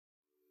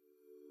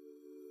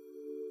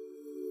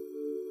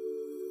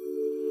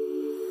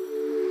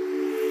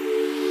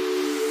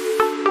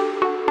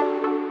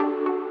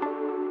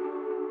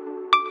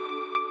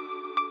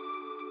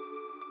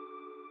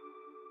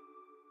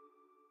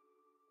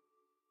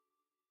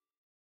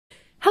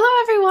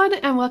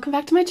everyone, and welcome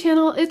back to my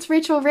channel. It's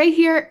Rachel Ray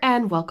here,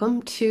 and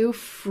welcome to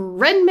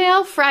Friend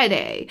Mail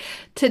Friday.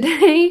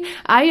 Today,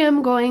 I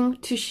am going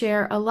to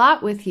share a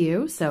lot with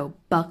you, so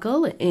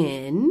buckle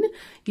in.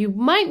 You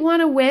might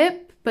want to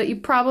whip, but you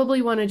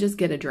probably want to just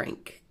get a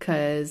drink,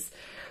 because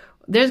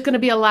there's going to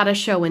be a lot of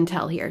show and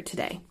tell here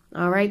today,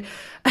 all right?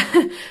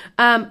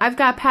 I've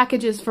got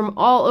packages from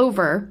all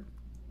over,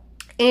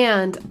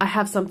 and I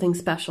have something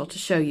special to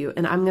show you,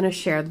 and I'm going to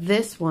share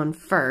this one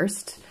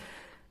first,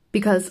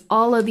 because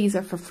all of these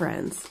are for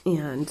friends,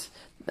 and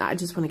I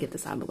just want to get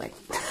this out of the way,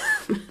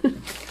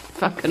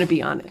 if I'm going to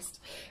be honest.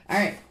 All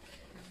right,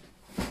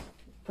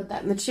 put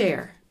that in the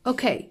chair.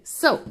 Okay,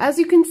 so as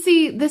you can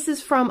see, this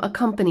is from a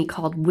company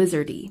called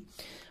Wizardi.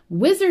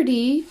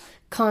 Wizardi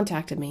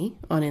contacted me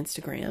on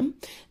Instagram,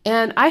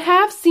 and I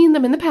have seen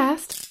them in the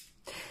past,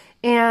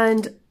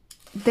 and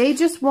they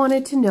just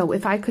wanted to know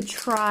if I could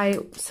try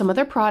some of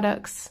their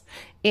products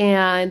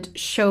and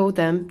show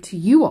them to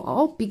you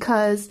all,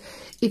 because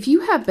if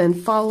you have been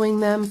following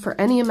them for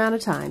any amount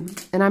of time,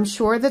 and I'm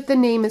sure that the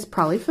name is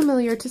probably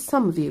familiar to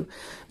some of you,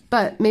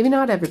 but maybe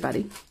not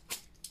everybody,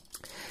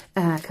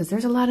 because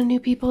there's a lot of new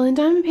people in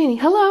diamond painting.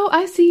 Hello,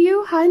 I see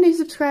you. Hi, new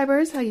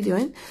subscribers. How you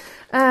doing?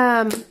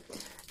 And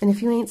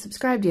if you ain't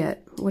subscribed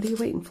yet, what are you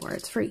waiting for?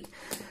 It's free.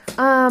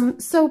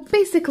 So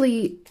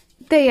basically,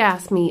 they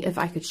asked me if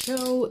I could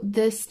show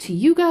this to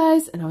you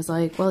guys, and I was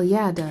like, well,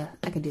 yeah, duh,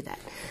 I could do that.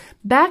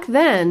 Back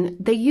then,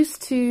 they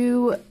used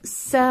to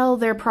sell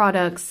their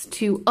products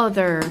to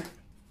other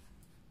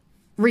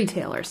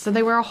retailers, so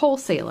they were a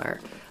wholesaler.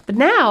 But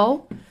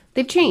now,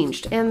 they've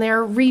changed, and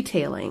they're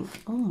retailing.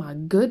 Oh my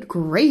good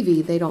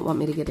gravy, they don't want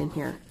me to get in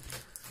here.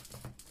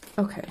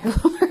 Okay,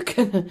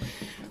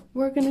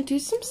 we're gonna do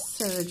some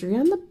surgery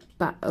on the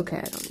box. Okay,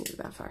 I don't need it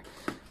that far.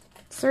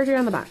 Surgery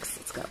on the box,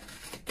 let's go.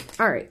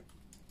 All right.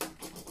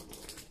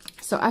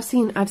 So I've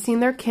seen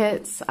their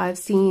kits, I've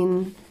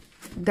seen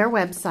their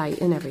website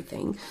and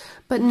everything,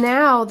 but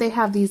now they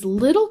have these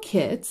little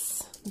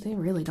kits. They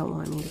really don't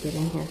want me to get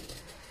in here,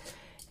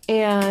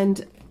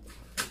 and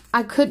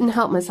I couldn't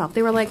help myself.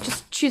 They were like,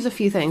 just choose a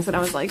few things, and I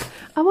was like,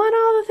 I want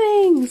all the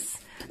things.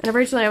 And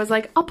originally I was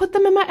like, I'll put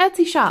them in my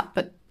Etsy shop,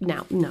 but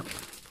no,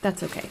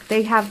 that's okay.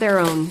 They have their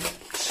own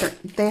shirt.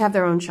 They have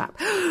their own shop.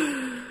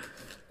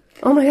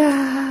 Oh my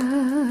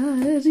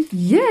god,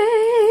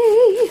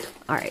 yay!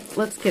 All right,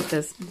 let's get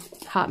this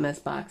hot mess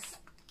box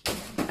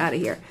out of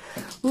here.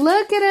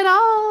 Look at it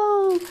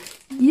all,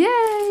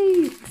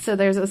 yay! So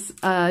there's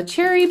a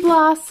cherry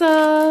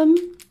blossom.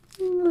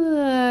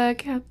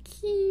 Look how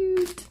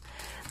cute.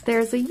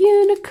 There's a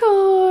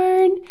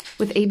unicorn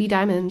with AB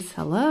diamonds.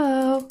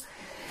 Hello.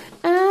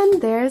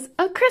 And there's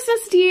a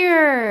Christmas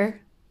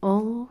deer.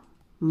 Oh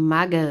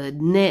my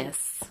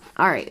goodness.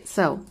 All right,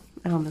 so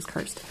I almost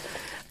cursed.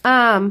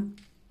 Uh-oh.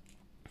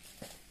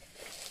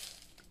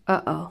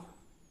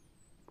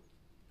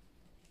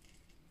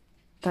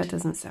 That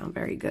doesn't sound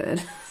very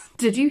good.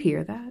 Did you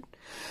hear that?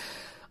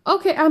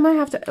 Okay, I might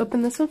have to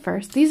open this one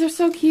first. These are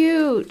so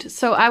cute.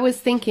 So I was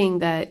thinking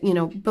that, you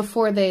know,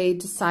 before they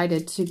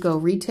decided to go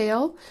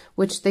retail,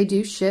 which they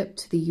do ship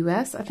to the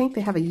US, I think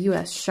they have a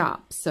US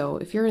shop. So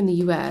if you're in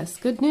the US,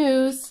 good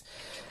news.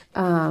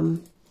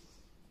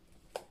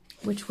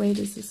 Which way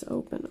does this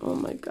open? Oh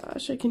my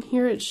gosh, I can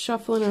hear it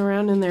shuffling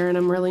around in there, and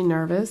I'm really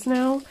nervous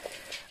now.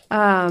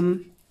 I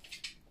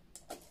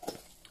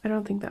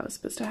don't think that was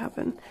supposed to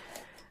happen.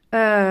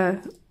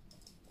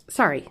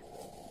 Sorry.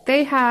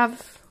 They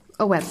have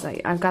a website.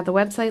 I've got the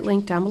website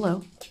linked down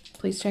below.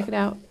 Please check it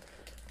out.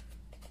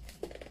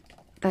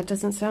 That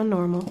doesn't sound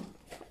normal.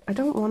 I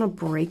don't want to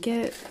break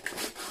it.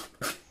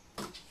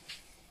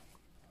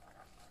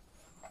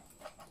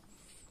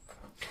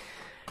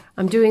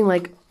 I'm doing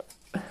like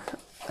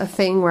a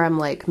thing where I'm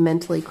like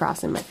mentally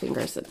crossing my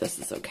fingers that this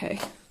is okay.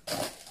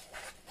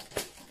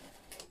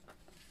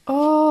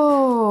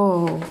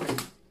 Oh.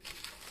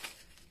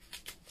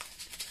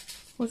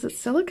 Was it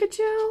silica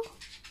gel?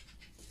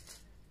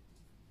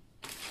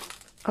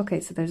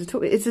 Okay, so there's a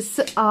tool. It's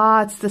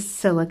the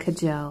silica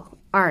gel.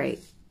 All right,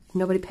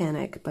 nobody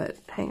panic, but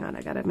hang on,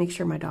 I gotta make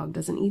sure my dog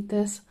doesn't eat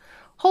this.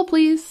 Hold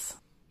please.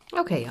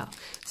 Okay, y'all.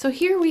 So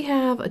here we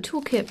have a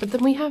toolkit, but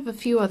then we have a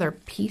few other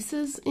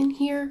pieces in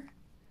here.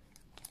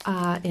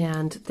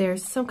 And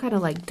there's some kind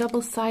of like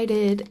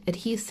double-sided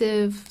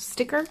adhesive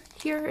sticker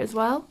here as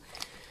well.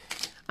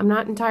 I'm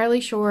not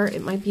entirely sure.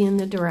 It might be in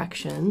the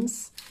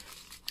directions.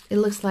 It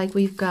looks like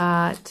we've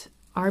got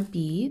our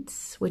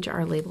beads, which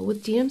are labeled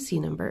with DMC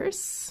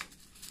numbers.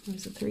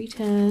 There's a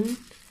 310.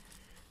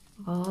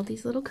 All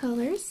these little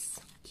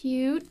colors.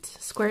 Cute.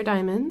 Square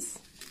diamonds.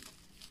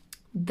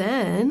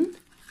 Then,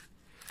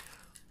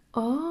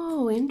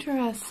 oh,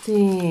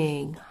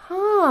 interesting.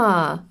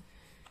 Huh.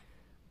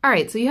 All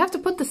right, so you have to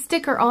put the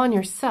sticker on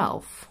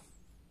yourself.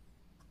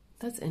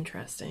 That's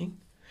interesting.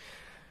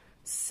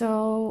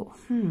 So,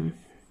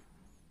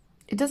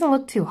 it doesn't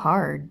look too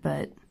hard,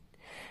 but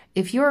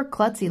if you're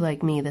klutzy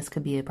like me, this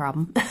could be a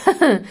problem.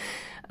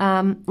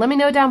 Let me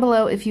know down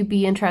below if you'd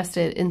be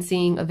interested in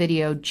seeing a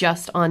video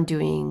just on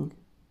doing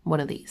one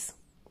of these.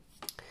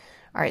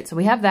 All right, so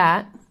we have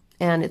that.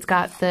 And it's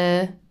got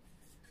the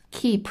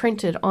key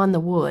printed on the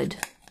wood.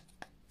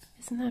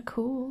 Isn't that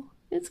cool?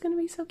 It's going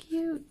to be so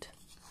cute.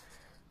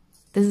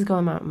 This is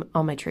going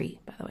on my tree,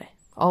 by the way.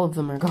 All of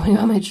them are going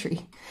on my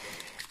tree.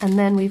 And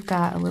then we've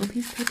got a little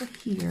piece of paper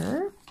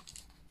here.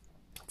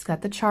 It's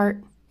got the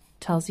chart.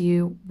 Tells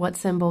you what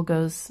symbol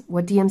goes,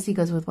 what DMC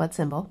goes with what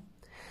symbol.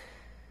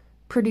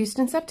 Produced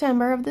in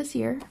September of this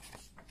year.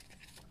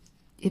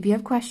 If you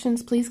have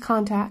questions, please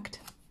contact.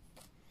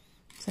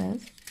 It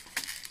says.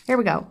 Here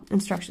we go.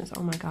 Instructions.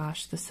 Oh my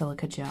gosh, the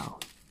silica gel.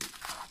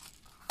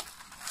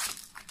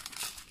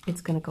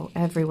 It's going to go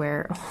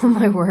everywhere. Oh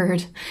my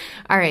word.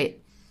 All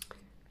right.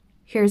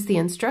 Here's the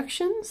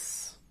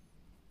instructions.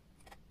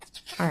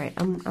 All right,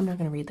 I'm not going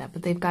to read that,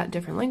 but they've got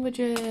different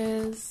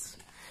languages.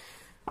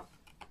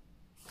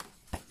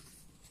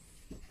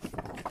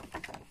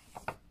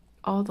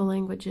 All the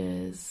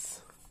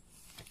languages.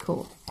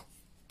 Cool.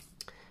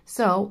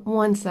 So,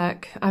 one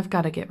sec. I've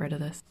got to get rid of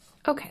this.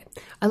 Okay.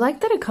 I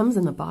like that it comes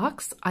in the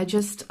box.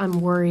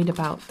 I'm worried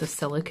about the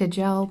silica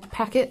gel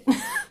packet.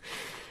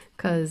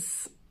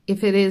 Because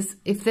if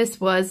this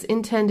was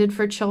intended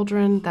for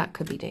children, that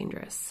could be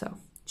dangerous. So,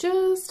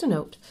 just a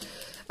note.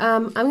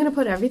 I'm going to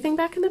put everything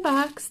back in the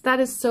box. That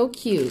is so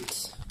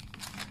cute.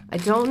 I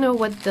don't know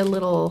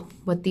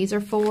what these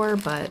are for,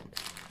 but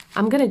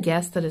I'm going to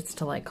guess that it's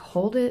to like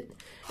hold it.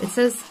 It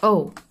says,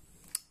 oh,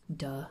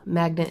 duh,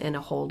 magnet and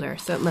a holder.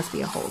 So it must be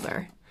a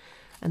holder.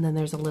 And then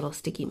there's a little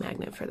sticky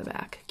magnet for the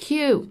back.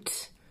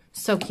 Cute.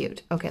 So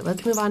cute. Okay,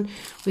 let's move on.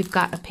 We've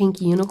got a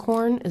pink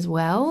unicorn as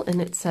well. And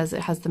it says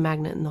it has the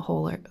magnet in the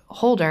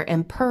holder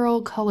and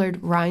pearl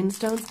colored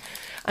rhinestones.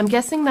 I'm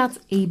guessing that's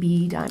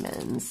AB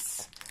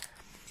diamonds.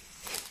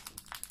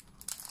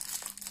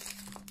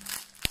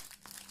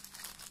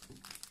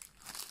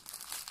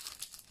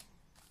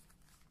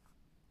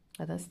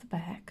 So that's the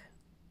back.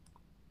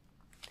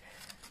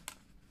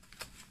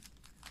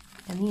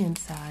 And the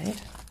inside.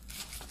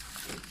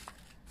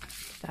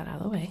 Get that out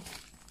of the way.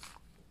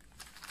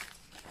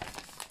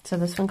 So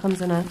this one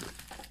comes in a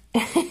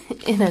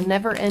in a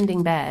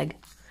never-ending bag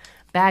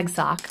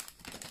sock.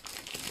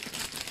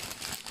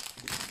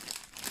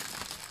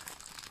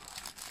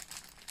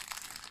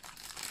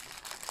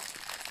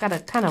 Got a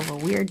kind of a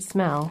weird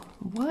smell.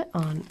 What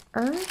on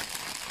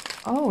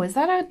earth? Oh, is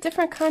that a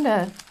different kind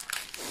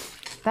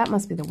of... That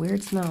must be the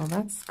weird smell.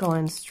 That's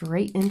going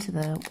straight into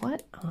the...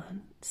 What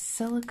on...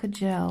 Silica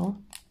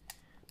gel,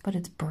 but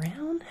it's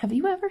brown? Have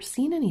you ever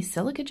seen any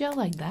silica gel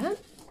like that?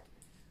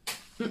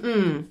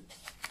 Mm-mm.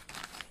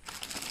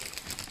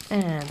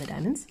 And the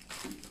diamonds.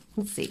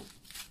 Let's see.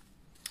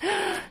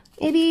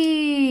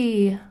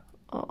 Itty!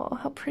 Oh,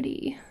 how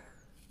pretty.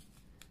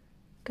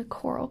 Like a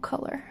coral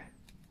color.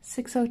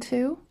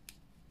 602.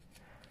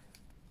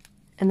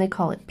 And they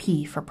call it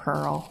P for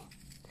pearl.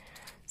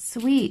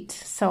 Sweet.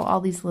 So all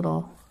these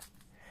little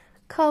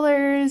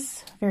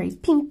colors, very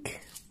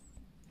pink.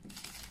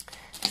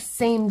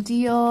 Same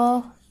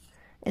deal.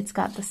 It's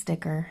got the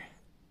sticker.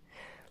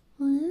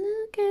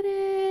 Look at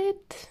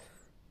it.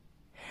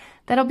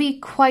 That'll be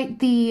quite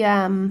the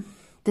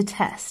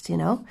test, you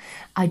know.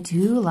 I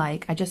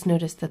just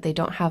noticed that they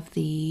don't have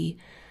the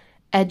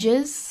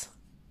edges,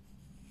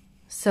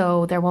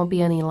 so there won't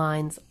be any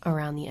lines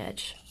around the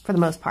edge for the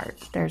most part.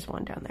 There's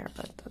one down there,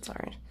 but that's all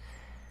right.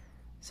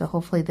 So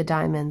hopefully the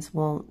diamonds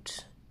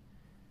won't,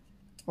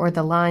 or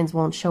the lines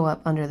won't show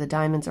up under the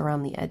diamonds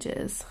around the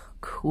edges.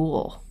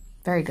 Cool.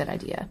 Very good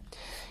idea.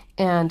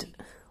 And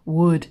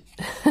wood.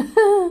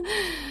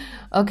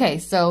 Okay,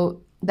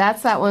 so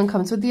that's that one.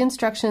 Comes with the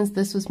instructions.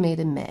 This was made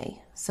in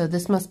May. So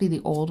this must be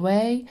the old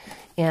way,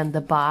 and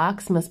the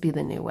box must be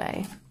the new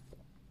way.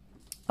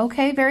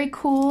 Okay, very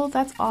cool.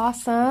 That's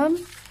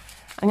awesome.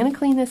 I'm going to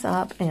clean this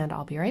up, and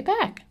I'll be right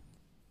back.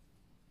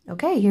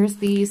 Okay, here's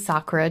the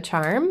Sakura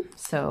charm.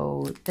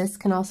 So this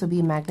can also be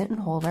a magnet and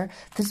holder.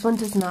 This one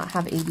does not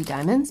have AB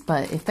diamonds,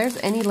 but if there's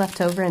any left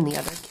over in the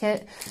other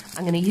kit,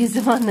 I'm going to use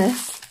them on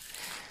this.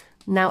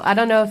 Now, I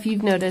don't know if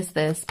you've noticed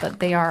this, but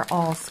they are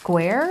all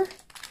square.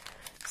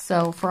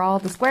 So for all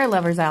the square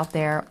lovers out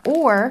there,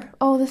 or,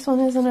 oh, this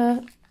one isn't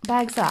a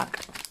bag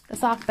sock, a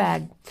sock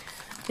bag.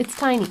 It's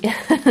tiny.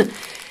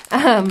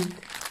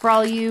 For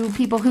all you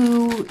people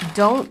who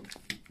don't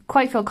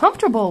quite feel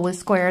comfortable with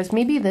squares,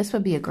 maybe this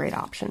would be a great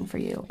option for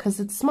you because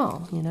it's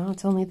small, you know,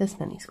 it's only this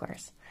many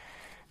squares.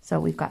 So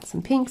we've got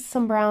some pinks,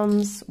 some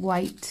browns,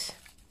 white,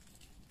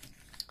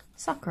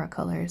 Sakura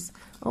colors.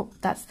 Oh,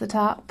 that's the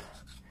top.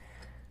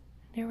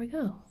 There we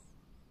go.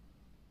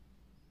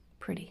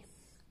 Pretty.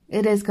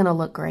 It is going to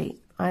look great.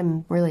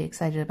 I'm really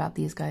excited about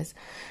these guys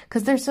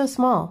because they're so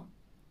small.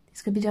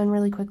 These could be done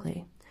really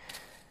quickly.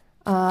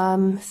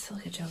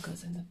 Silica gel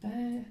goes in the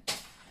bag,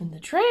 in the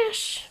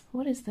trash.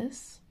 What is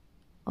this?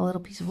 A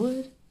little piece of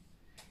wood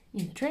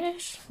in the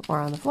trash or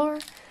on the floor.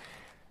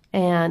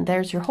 And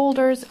there's your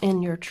holders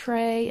and your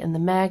tray and the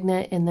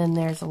magnet, and then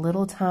there's a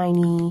little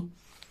tiny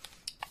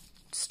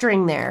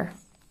string there.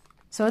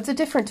 So it's a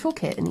different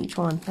toolkit in each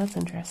one. That's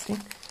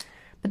interesting.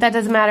 But that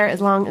doesn't matter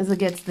as long as it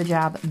gets the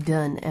job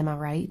done, am I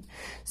right?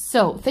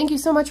 So thank you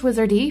so much,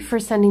 Wizardi, for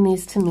sending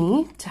these to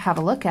me to have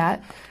a look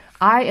at.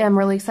 I am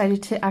really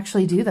excited to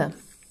actually do them.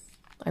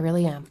 I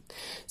really am.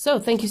 So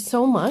thank you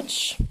so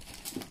much.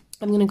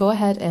 I'm going to go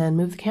ahead and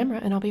move the camera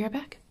and I'll be right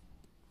back.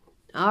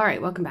 All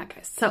right, welcome back,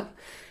 guys. So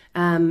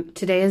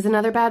today is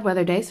another bad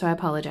weather day, so I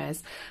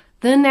apologize.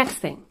 The next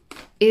thing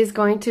is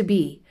going to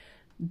be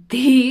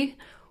the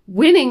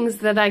winnings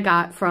that I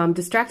got from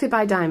Distracted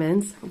by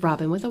Diamonds,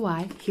 Robin with a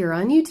Y, here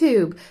on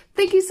YouTube.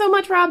 Thank you so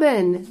much,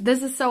 Robin.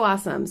 This is so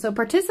awesome. So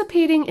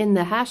participating in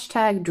the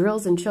hashtag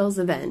Drills and Chills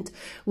event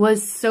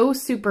was so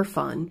super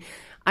fun.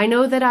 I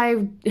know that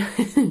I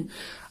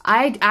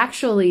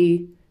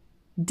actually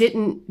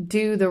didn't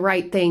do the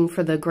right thing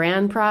for the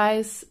grand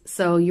prize.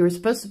 So you were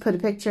supposed to put a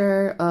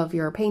picture of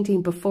your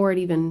painting before it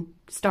even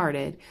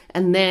started,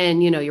 and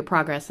then, you know, your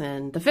progress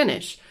and the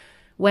finish.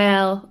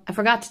 Well, I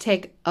forgot to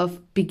take a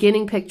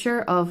beginning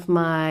picture of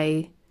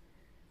my,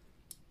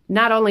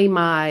 not only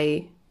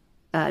my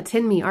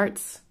Tin Me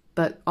Arts,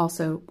 but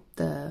also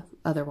the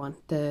other one,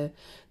 the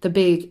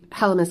big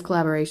Halloween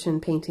collaboration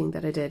painting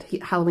that I did,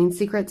 Halloween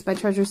Secrets by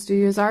Treasure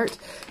Studios Art,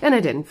 and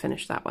I didn't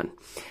finish that one.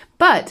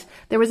 But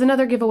there was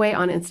another giveaway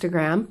on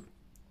Instagram,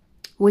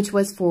 which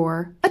was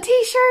for a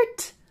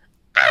t-shirt.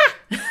 Ah!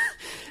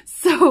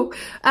 So,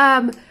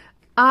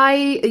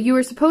 you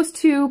were supposed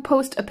to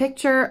post a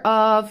picture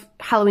of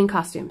Halloween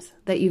costumes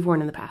that you've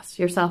worn in the past,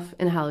 yourself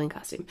in a Halloween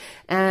costume.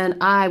 And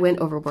I went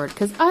overboard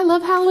because I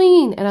love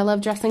Halloween and I love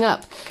dressing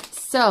up.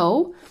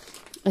 So,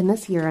 and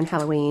this year on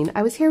Halloween,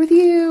 I was here with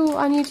you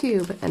on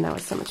YouTube and that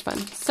was so much fun.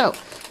 So,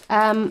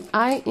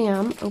 I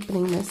am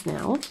opening this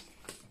now.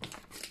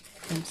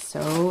 I'm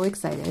so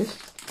excited.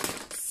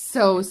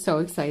 So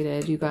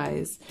excited, you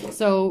guys.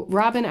 So,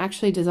 Robin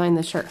actually designed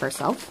this shirt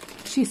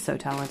herself. She's so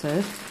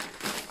talented.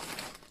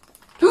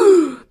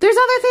 There's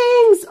other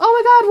things! Oh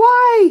my god,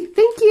 why?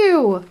 Thank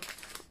you!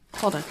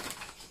 Hold on.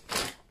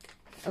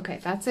 Okay,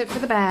 that's it for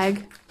the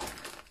bag.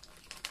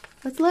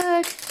 Let's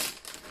look.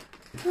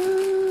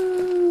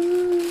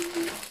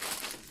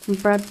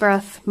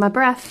 My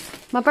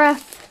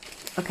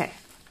breath. Okay.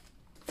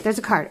 There's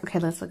a card. Okay,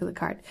 let's look at the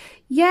card.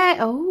 Yeah,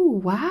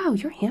 oh wow,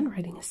 your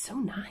handwriting is so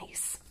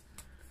nice.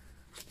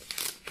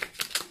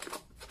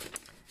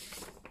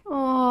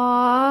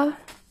 Aww.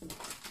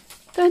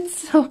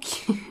 That's so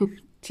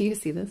cute. Do you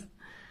see this?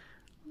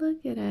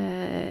 Look at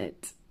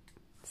it.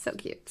 So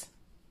cute.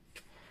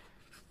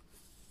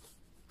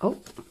 Oh,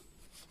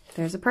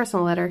 there's a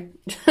personal letter.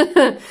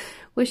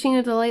 Wishing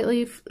a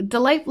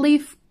delightfully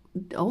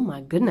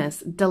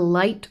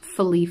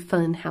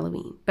fun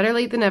Halloween. Better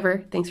late than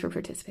never. Thanks for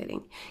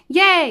participating.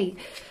 Yay!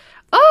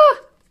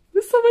 Oh, it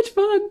was so much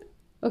fun.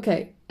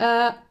 Okay,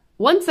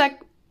 1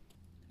 sec.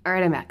 All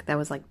right, I'm back. That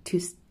was like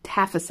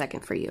half a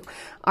second for you.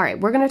 All right,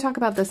 we're going to talk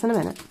about this in a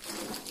minute.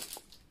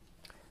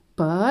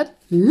 But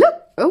look,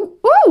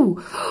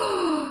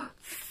 oh,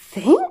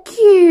 thank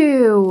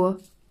you.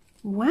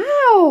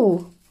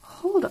 Wow,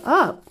 hold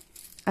up.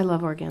 I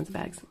love organza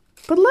bags,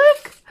 but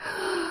look,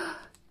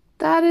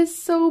 that is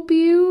so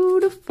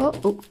beautiful.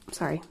 Oh,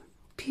 sorry,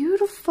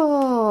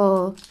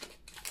 beautiful.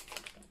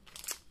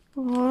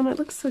 Oh, and it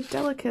looks so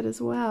delicate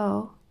as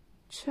well.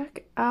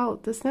 Check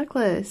out this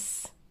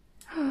necklace.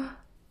 You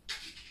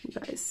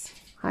guys,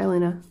 hi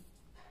Lena.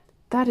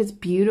 That is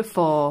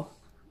beautiful.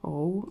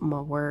 Oh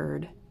my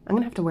word. I'm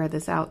gonna have to wear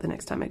this out the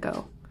next time I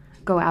go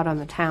out on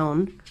the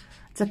town.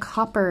 It's a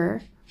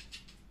copper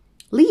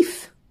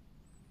leaf,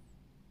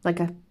 like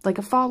a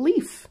fall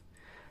leaf.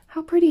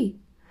 How pretty.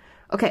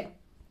 Okay,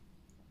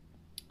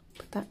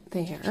 put that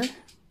there.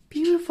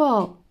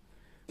 Beautiful.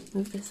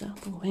 Move this out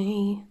the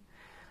way.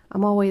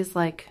 I'm always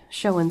like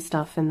showing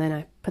stuff and then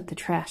I put the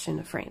trash in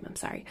a frame. I'm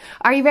sorry.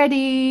 Are you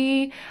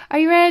ready? Are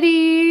you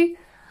ready?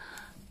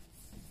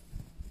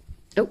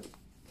 Oh.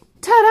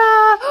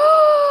 Ta-da!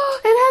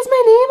 Oh, it has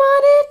my name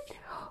on it?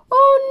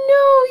 Oh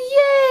no,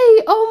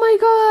 yay! Oh my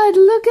god,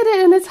 look at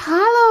it, and it's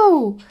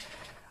hollow.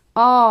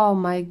 Oh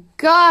my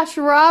gosh,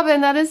 Robin,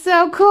 that is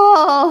so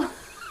cool.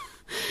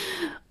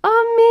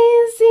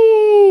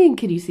 Amazing.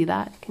 Can you see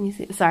that? Can you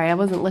see? Sorry, I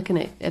wasn't looking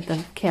at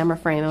the camera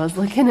frame. I was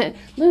looking at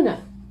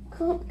Luna.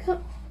 Come.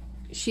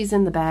 She's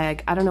in the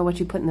bag. I don't know what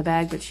you put in the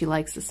bag, but she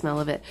likes the smell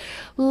of it.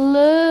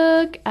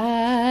 Look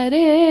at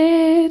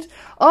it.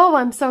 Oh,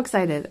 I'm so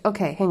excited.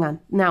 Okay, hang on.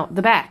 Now,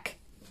 the back.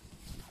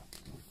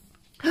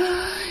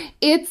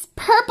 It's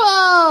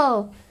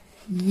purple.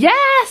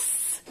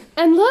 Yes.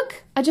 And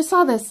look, I just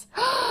saw this.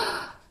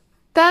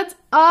 That's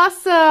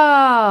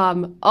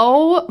awesome.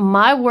 Oh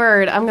my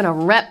word. I'm going to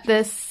rep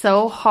this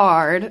so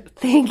hard.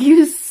 Thank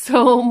you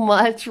so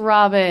much,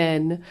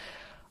 Robin.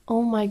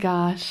 Oh my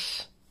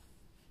gosh.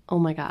 Oh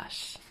my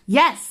gosh.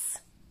 Yes.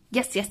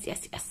 Yes.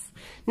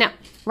 Now,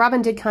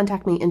 Robin did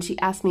contact me and she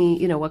asked me,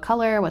 you know, what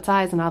color, what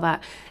size and all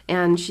that.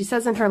 And she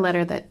says in her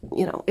letter that,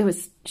 you know, it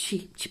was,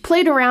 she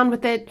played around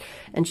with it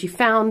and she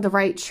found the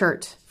right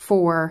shirt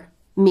for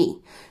me.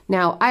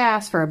 Now, I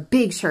asked for a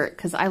big shirt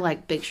because I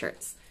like big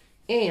shirts.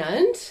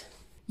 And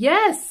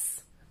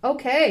yes,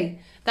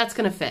 okay, that's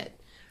going to fit.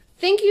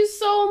 Thank you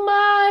so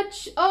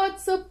much. Oh,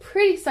 it's so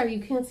pretty. Sorry,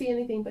 you can't see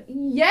anything, but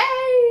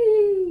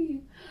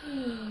yay!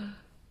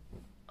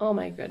 Oh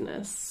my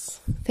goodness.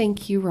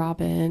 Thank you,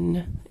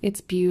 Robin. It's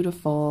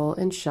beautiful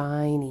and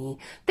shiny.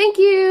 Thank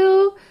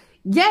you.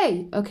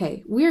 Yay.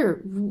 Okay,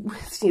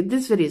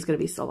 this video is going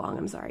to be so long.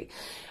 I'm sorry.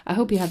 I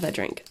hope you have that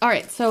drink. All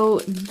right, so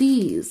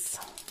these.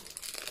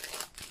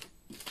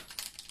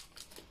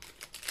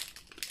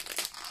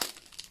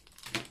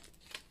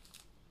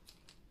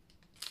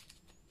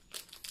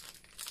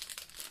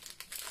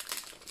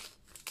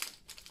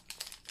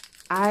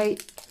 I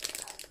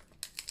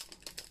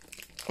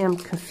am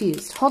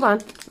confused. Hold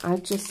on.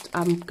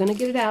 I'm gonna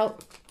get it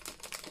out.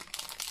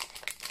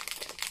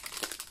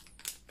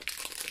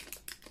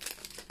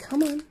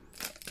 Come on.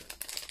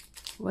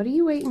 What are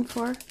you waiting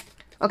for?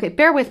 Okay,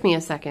 bear with me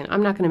a second.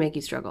 I'm not gonna make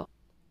you struggle.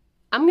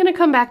 I'm gonna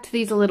come back to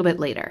these a little bit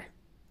later.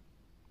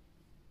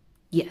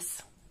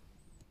 Yes.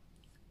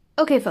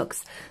 Okay,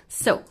 folks.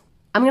 So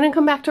I'm gonna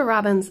come back to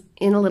Robin's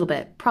in a little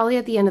bit, probably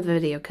at the end of the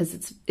video,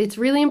 because it's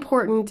really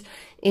important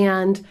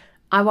and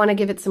I want to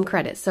give it some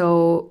credit.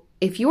 So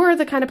if you're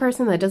the kind of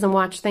person that doesn't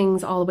watch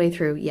things all the way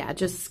through, yeah,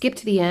 just skip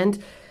to the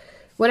end,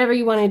 whatever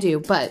you want to do,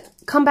 but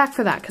come back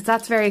for that because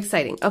that's very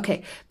exciting.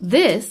 Okay,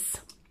 this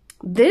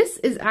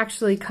is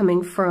actually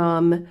coming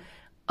from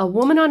a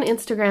woman on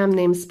Instagram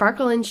named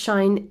Sparkle and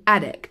Shine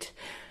Addict.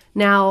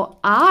 Now,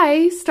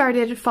 I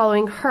started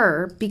following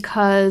her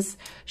because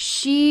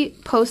she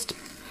posts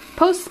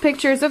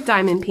pictures of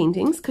diamond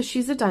paintings because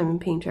she's a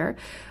diamond painter,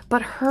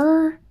 but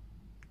her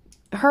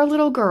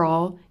little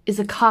girl is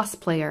a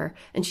cosplayer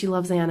and she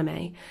loves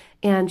anime.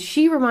 And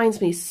she reminds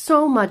me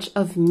so much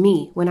of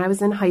me when I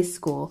was in high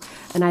school.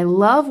 And I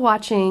love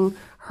watching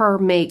her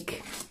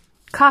make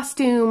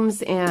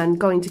costumes and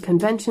going to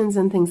conventions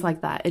and things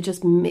like that.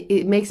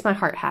 It makes my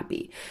heart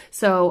happy.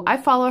 So I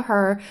follow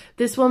her.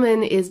 This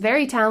woman is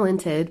very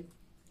talented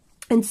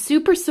and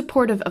super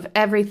supportive of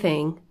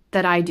everything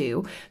that I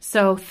do.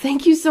 So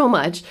thank you so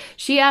much.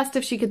 She asked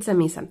if she could send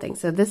me something.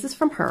 So this is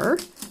from her.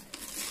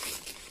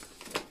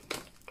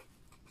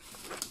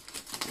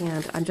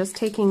 And I'm just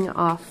taking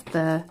off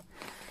the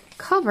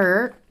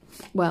cover.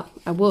 Well,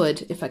 I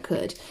would if I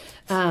could.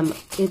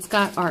 It's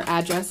got our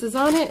addresses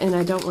on it, and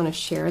I don't want to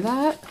share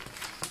that.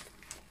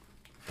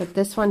 But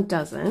this one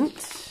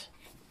doesn't.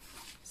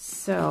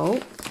 So,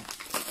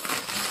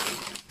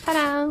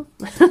 ta-da!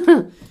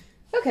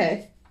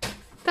 Okay,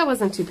 that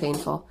wasn't too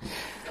painful.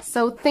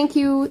 So thank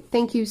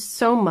you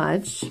so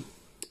much.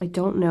 I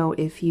don't know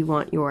if you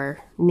want your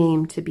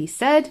name to be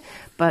said,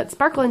 but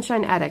Sparkle and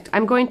Shine Addict.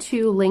 I'm going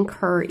to link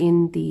her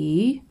in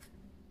the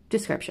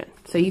description.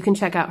 So you can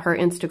check out her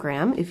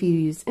Instagram if you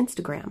use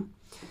Instagram.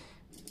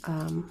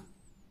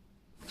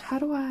 How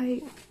do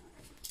I...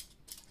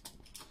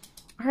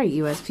 All right,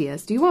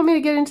 USPS. Do you want me to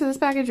get into this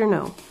package or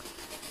no?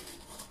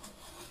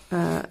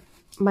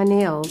 My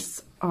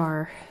nails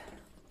are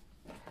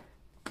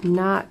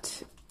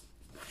not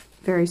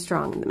very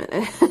strong in the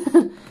minute.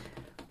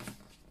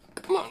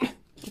 Come on.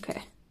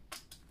 Okay.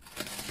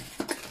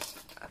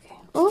 Okay.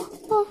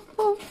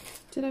 Oh.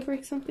 Did I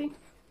break something?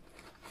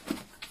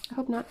 I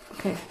hope not.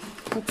 Okay.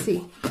 Let's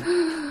see.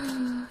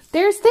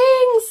 There's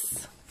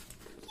things!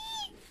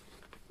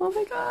 Oh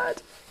my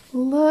god.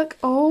 Look.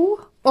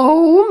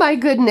 Oh my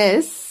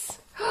goodness.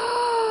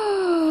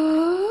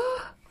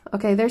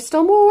 Okay, there's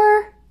still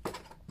more.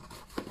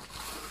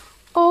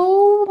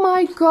 Oh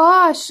my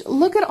gosh.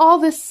 Look at all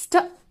this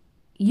stuff.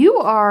 You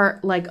are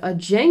like a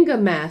Jenga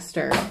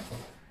master.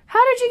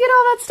 How did you get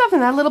all that stuff in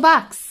that little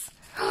box?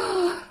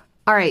 All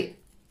right,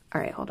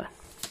 hold on.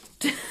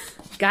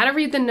 Gotta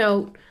read the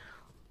note.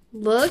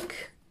 Look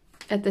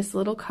at this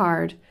little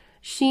card.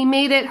 She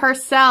made it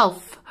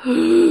herself.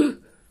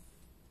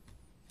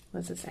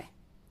 What's it say?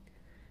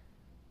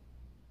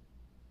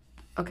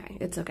 Okay,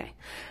 it's okay.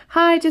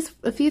 Hi, just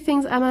a few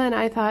things Emma and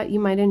I thought you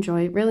might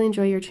enjoy. Really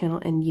enjoy your channel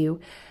and you.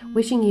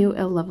 Wishing you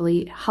a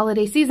lovely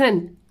holiday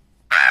season.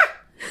 Ah!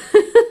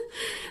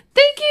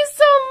 Thank you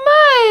so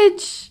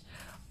much.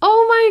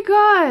 Oh my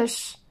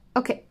gosh.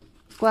 Okay,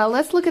 well,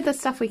 let's look at the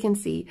stuff we can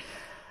see.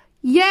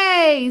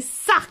 Yay,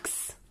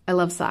 socks. I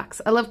love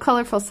socks. I love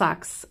colorful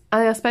socks.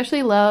 I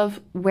especially love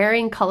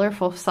wearing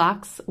colorful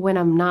socks when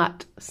I'm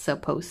not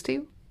supposed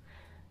to.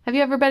 Have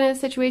you ever been in a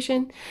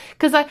situation?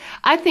 Because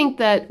I think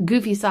that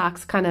goofy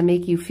socks kind of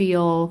make you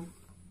feel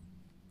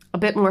a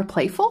bit more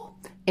playful.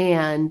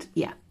 And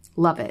yeah,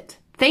 love it.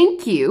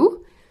 Thank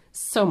you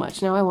so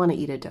much. Now I want to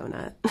eat a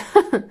donut.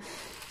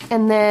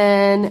 And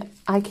then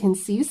I can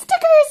see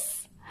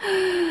stickers.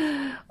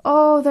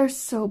 Oh, they're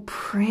so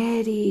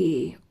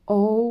pretty.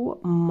 Oh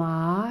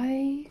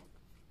my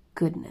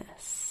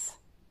goodness.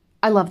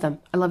 I love them.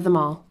 I love them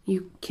all.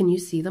 Can you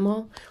see them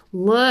all?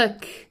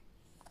 Look.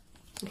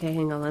 Okay,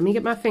 hang on. Let me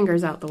get my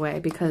fingers out the way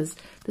because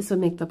this would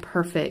make the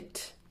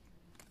perfect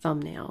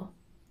thumbnail.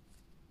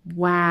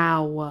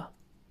 Wow.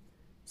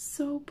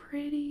 So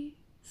pretty.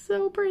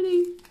 So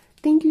pretty.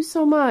 Thank you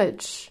so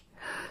much.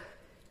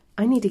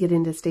 I need to get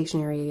into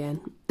stationery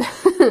again.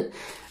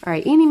 All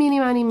right, eeny, meeny,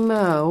 miny,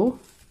 mo.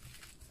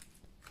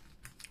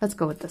 Let's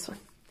go with this one.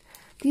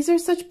 These are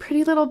such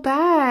pretty little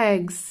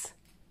bags.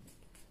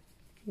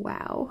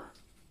 Wow.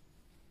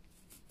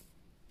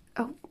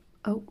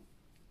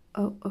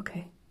 Oh,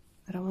 okay.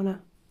 I don't want to.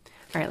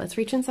 All right, let's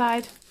reach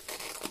inside.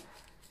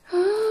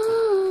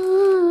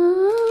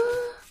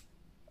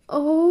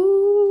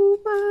 Oh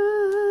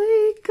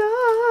my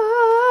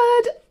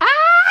God.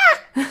 Ah!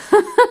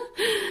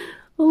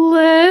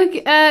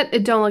 Look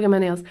at, don't look at my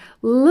nails.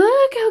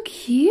 Look how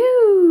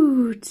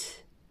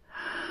cute.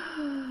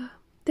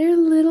 They're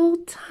little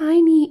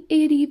tiny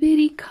itty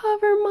bitty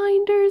cover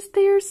minders.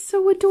 They are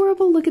so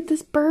adorable. Look at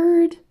this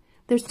bird.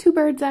 There's two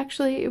birds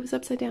actually. It was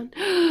upside down.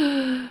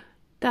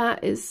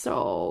 That is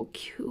so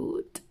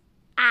cute.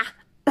 Ah.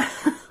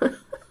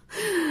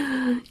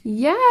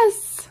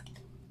 Yes.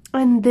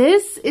 And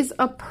this is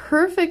a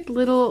perfect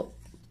little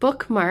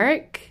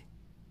bookmark.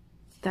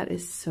 That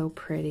is so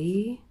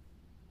pretty.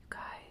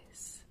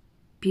 Guys,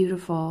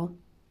 beautiful.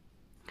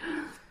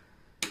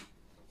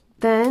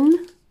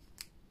 Then,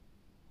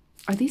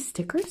 are these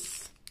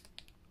stickers?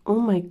 Oh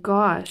my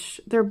gosh,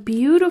 they're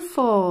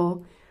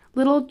beautiful.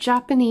 Little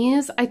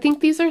Japanese. I think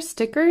these are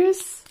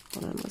stickers.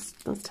 Hold on,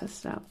 let's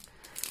test it out.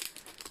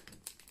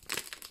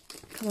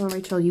 Come on,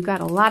 Rachel, you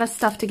got a lot of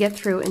stuff to get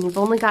through and you've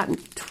only gotten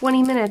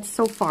 20 minutes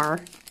so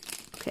far.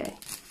 Okay,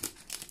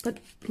 but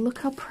look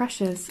how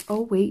precious.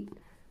 Oh, wait.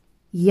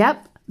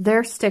 Yep,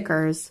 they're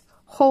stickers.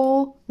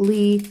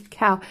 Holy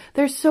cow.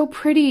 They're so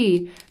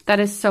pretty.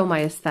 That is so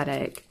my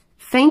aesthetic.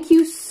 Thank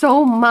you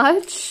so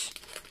much.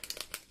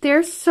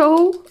 They're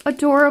so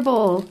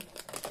adorable.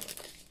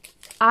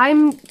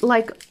 I'm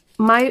like,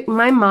 my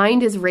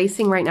mind is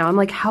racing right now. I'm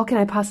like, how can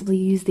I possibly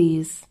use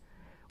these?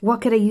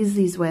 What could I use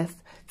these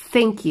with?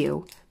 Thank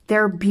you.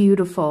 They're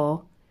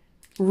beautiful.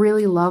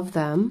 Really love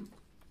them.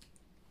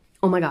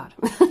 Oh my God.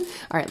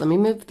 All right, let me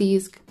move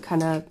these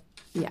kind of,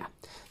 yeah,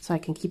 so I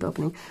can keep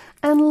opening.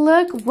 And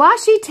look,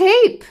 washi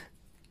tape.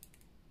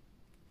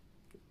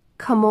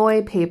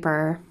 Kamoy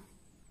paper.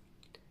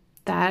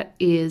 That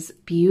is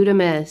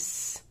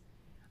beautimous.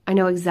 I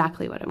know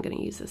exactly what I'm going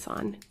to use this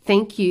on.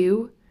 Thank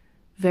you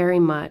very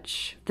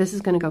much. This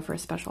is going to go for a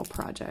special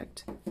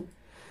project.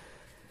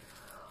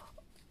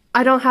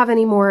 I don't have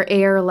any more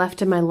air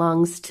left in my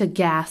lungs to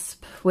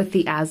gasp with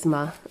the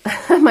asthma.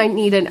 I might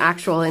need an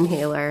actual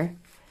inhaler.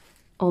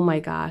 Oh my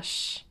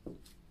gosh.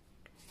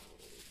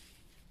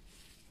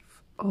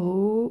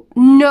 Oh,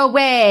 no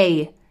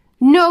way.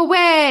 No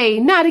way.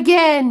 Not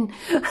again.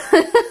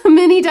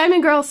 Mini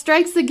Diamond Girl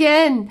strikes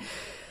again.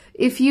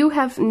 If you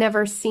have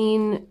never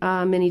seen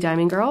Mini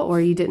Diamond Girl, or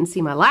you didn't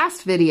see my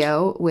last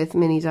video with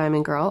Mini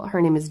Diamond Girl,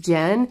 her name is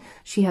Jen.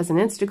 She has an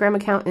Instagram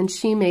account and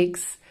she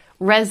makes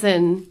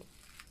resin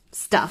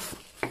stuff.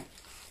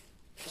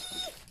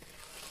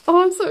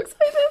 Oh, I'm so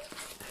excited.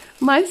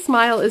 My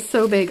smile is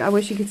so big. I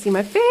wish you could see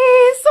my face.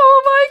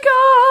 Oh my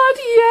God.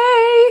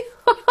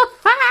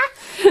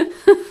 Yay.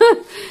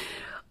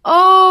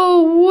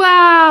 Oh,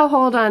 wow.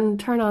 Hold on.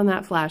 Turn on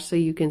that flash so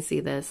you can see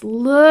this.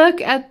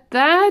 Look at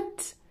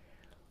that.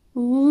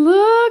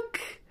 Look.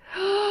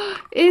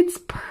 It's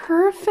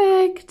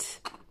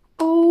perfect.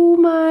 Oh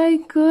my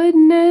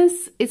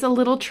goodness. It's a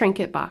little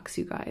trinket box,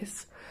 you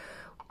guys.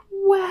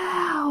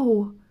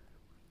 Wow.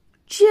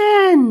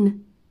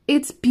 Jen,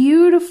 it's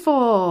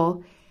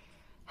beautiful.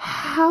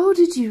 How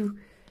did you...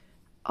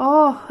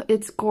 Oh,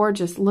 it's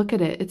gorgeous. Look at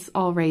it. It's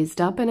all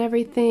raised up and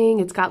everything.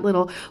 It's got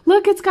little...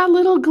 Look, it's got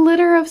little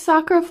glitter of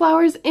sakura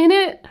flowers in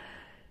it.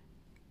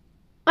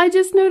 I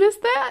just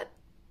noticed that.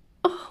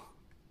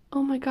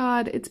 Oh my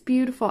God, it's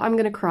beautiful. I'm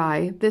going to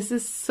cry. This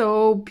is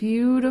so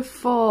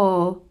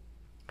beautiful.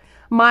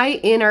 My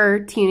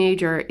inner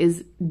teenager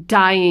is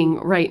dying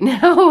right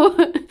now.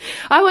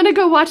 I want to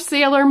go watch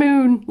Sailor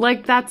Moon.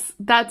 Like that's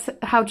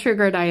how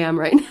triggered I am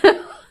right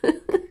now.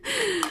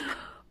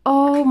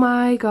 Oh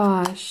my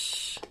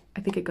gosh.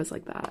 I think it goes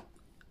like that.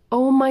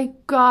 Oh my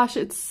gosh,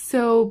 it's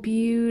so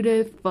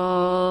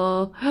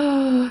beautiful.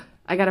 I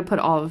got to put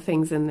all the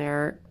things in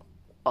there.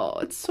 Oh,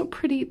 it's so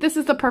pretty. This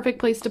is the perfect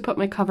place to put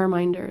my cover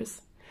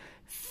minders.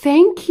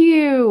 Thank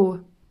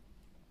you.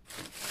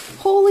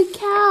 Holy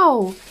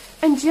cow.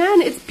 And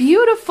Jen, it's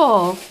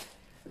beautiful.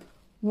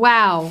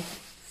 Wow.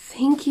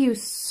 Thank you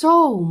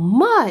so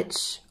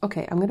much.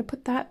 Okay, I'm going to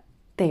put that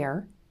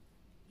there.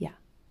 Yeah.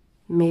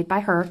 Made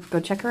by her. Go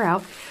check her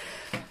out.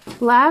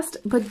 Last,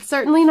 but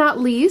certainly not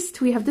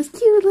least, we have this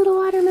cute little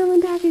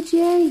watermelon package.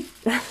 Yay.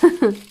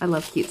 I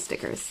love cute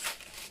stickers.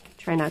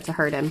 Try not to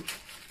hurt him.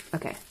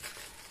 Okay.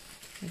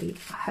 Ready?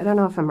 I don't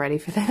know if I'm ready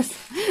for this.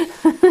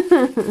 The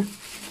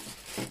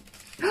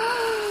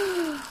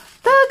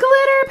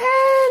glitter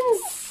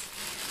pens!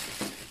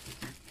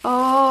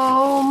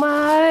 Oh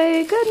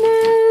my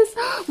goodness.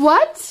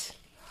 What?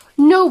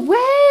 No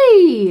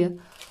way!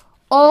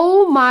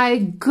 Oh my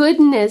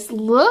goodness.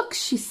 Look,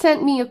 she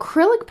sent me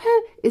acrylic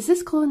pen. Is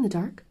this glow in the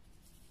dark?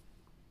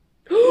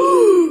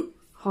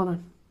 Hold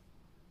on.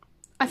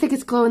 I think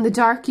it's glow in the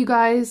dark, you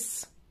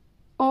guys.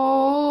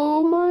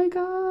 Oh my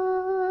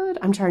God.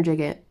 I'm charging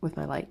it with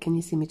my light. Can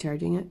you see me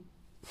charging it?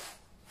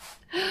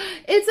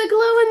 It's a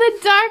glow in the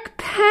dark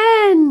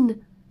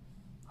pen.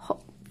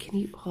 Can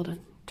you, hold on.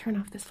 turn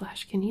off this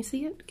flash. Can you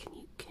see it? Can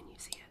you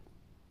see it?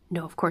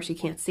 No, of course you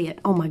can't see it.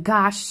 Oh my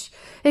gosh.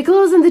 It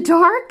glows in the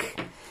dark.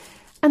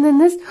 And then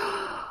this,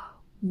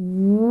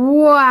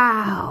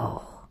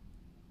 wow.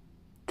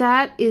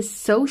 That is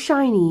so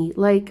shiny.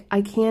 Like,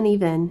 I can't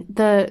even.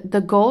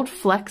 The gold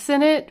flecks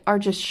in it are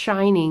just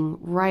shining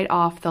right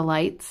off the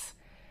lights.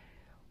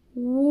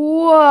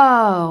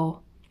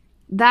 Whoa.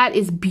 That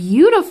is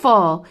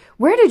beautiful.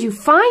 Where did you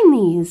find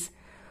these?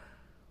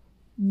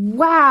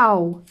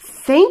 Wow.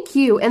 Thank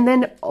you. And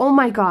then, oh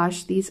my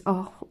gosh, these,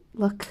 oh,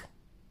 look.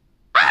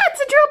 Ah,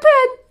 it's a drill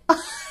pen.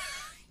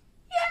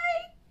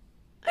 Yay.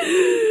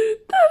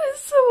 That is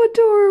so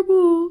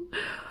adorable.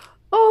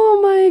 Oh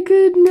my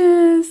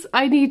goodness.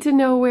 I need to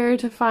know where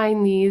to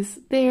find these.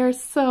 They are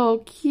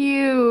so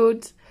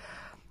cute.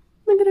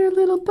 Look at her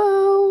little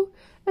bow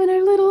and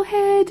her little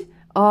head.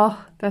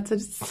 Oh, that's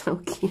just so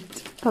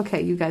cute.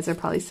 Okay, you guys are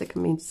probably sick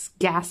of me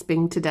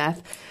gasping to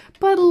death.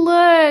 But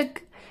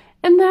look,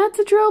 and that's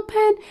a drill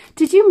pen.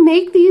 Did you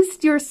make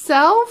these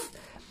yourself?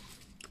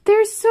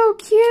 They're so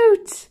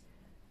cute.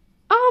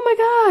 Oh my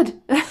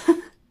God.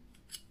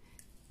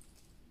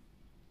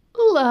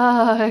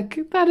 Look,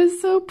 that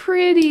is so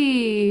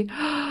pretty.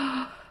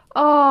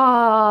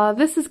 Oh,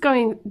 this is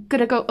gonna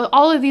go,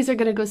 all of these are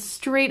gonna go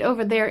straight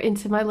over there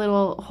into my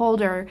little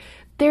holder.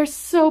 They're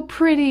so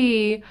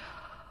pretty.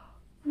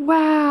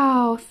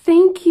 Wow,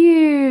 thank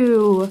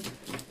you.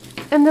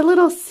 And the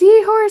little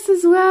seahorse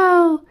as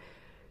well.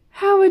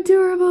 How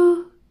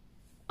adorable.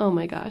 Oh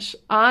my gosh,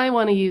 I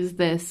wanna use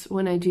this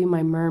when I do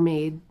my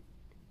mermaid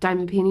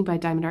diamond painting by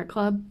Diamond Art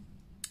Club.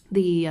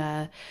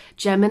 The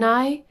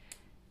Gemini.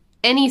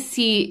 Any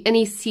sea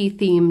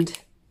themed,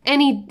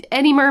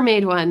 any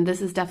mermaid one,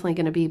 this is definitely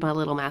going to be my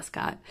little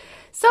mascot.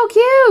 So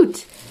cute.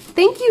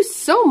 Thank you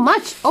so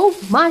much. Oh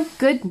my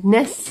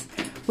goodness.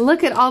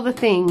 Look at all the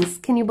things.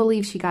 Can you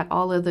believe she got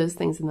all of those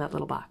things in that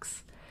little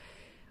box?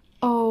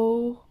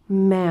 Oh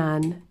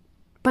man.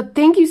 But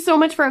thank you so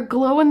much for a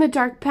glow in the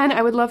dark pen.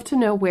 I would love to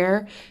know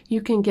where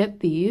you can get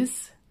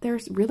these. They're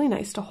really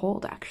nice to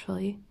hold,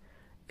 actually.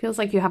 Feels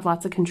like you have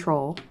lots of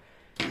control.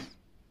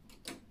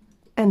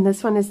 And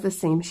this one is the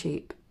same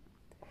shape.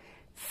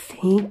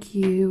 Thank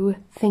you.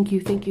 Thank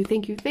you, thank you,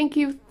 thank you, thank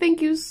you,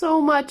 thank you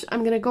so much. I'm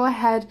going to go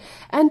ahead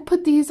and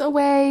put these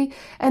away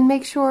and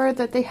make sure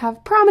that they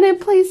have prominent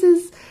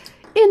places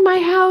in my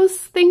house.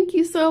 Thank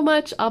you so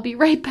much. I'll be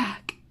right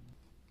back.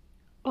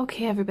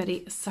 Okay,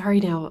 everybody. Sorry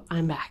now,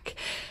 I'm back.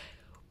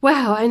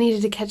 Wow, I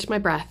needed to catch my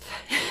breath.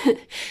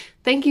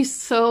 Thank you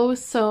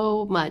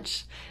so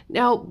much.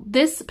 Now,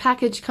 this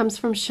package comes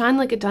from Shine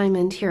Like a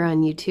Diamond here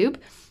on YouTube.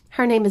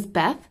 Her name is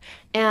Beth,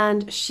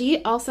 and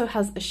she also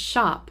has a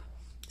shop.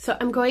 So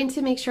I'm going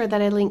to make sure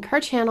that I link her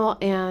channel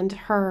and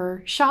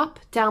her shop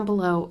down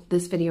below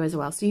this video as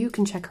well, so you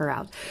can check her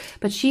out.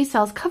 But she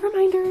sells cover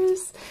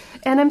minders,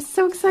 and I'm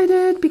so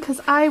excited because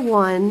I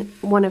won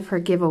one of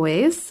her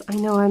giveaways. I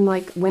know I'm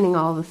like winning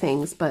all the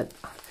things, but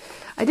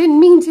I didn't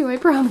mean to, I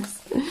promise.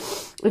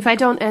 If I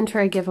don't enter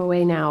a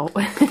giveaway now,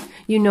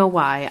 you know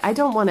why. I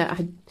don't want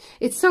to,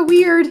 it's so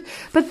weird,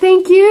 but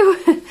thank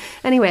you.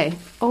 Anyway,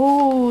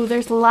 oh,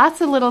 there's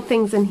lots of little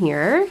things in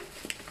here.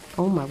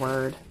 Oh my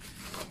word.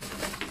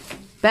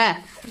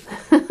 Beth.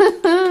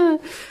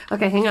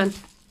 Okay, hang on.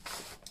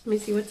 Let me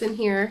see what's in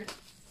here.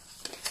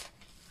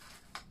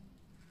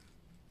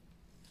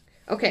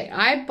 Okay,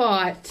 I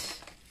bought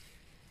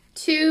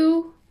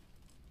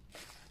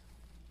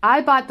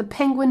the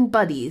Penguin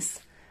Buddies.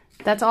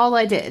 That's all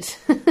I did.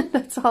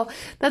 That's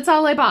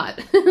all I bought.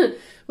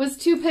 Was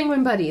 2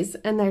 Penguin Buddies,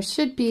 and there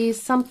should be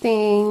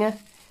something,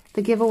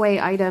 the giveaway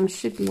item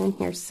should be in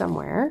here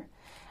somewhere.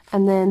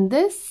 And then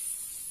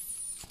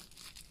this,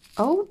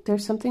 oh,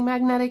 there's something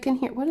magnetic in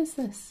here. What is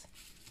this?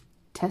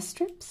 Test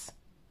strips?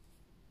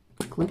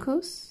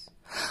 Glucose?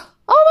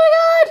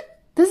 Oh my God!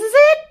 This is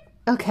it?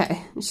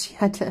 Okay, she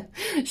had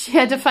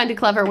to find a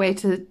clever way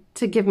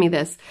to give me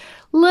this.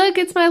 Look,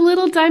 it's my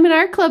little Diamond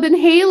Art Club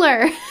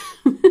inhaler.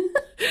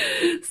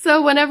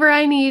 So whenever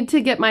I need to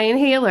get my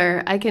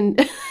inhaler, I can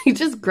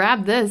just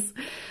grab this.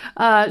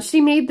 She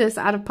made this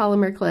out of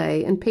polymer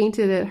clay and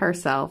painted it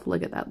herself.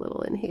 Look at that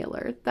little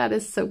inhaler. That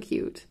is so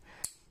cute.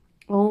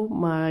 Oh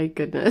my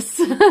goodness.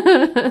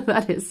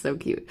 That is so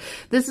cute.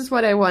 This is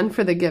what I won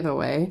for the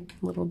giveaway.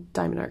 Little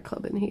Diamond Art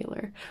Club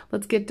inhaler.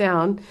 Let's get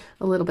down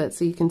a little bit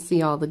so you can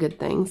see all the good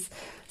things.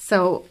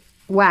 So,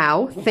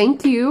 wow.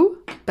 Thank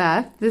you,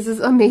 Beth. This is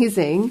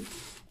amazing.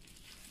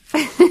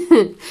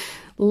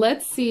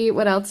 Let's see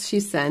what else she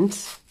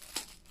sent.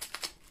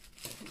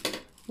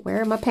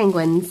 Where are my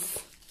penguins?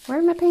 Where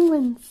are my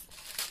penguins?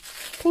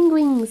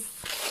 Penguins.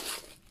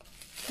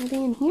 Are they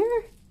in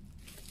here?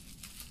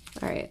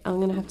 All right,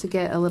 I'm gonna have to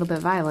get a little bit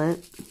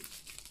violent.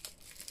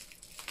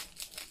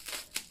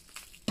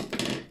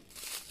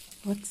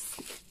 What's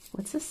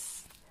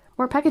this?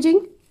 More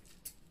packaging?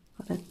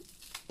 Hold on.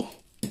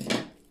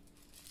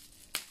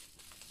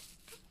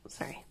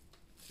 Sorry.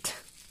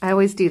 I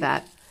always do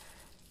that.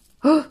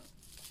 Oh!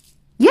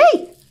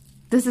 Yay!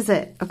 This is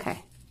it. Okay.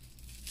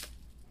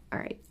 All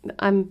right.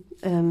 I'm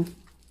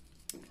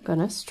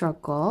gonna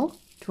struggle.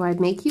 Do I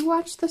make you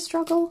watch the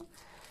struggle?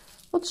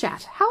 Well,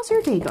 chat, how's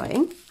your day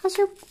going?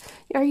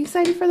 Are you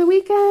excited for the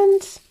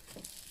weekend?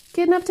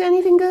 Getting up to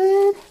anything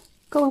good?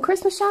 Going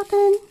Christmas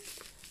shopping?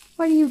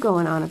 What are you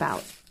going on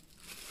about?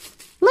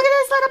 Look at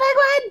this little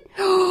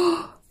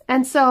penguin!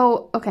 And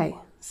so, okay,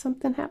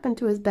 something happened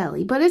to his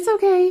belly, but it's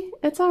okay.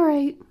 It's all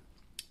right.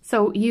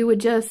 So you would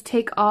just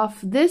take off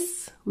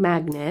this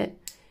magnet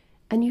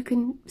and you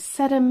can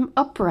set him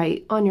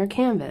upright on your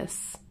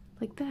canvas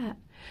like that.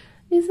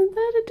 Isn't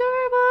that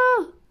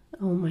adorable?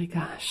 Oh my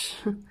gosh.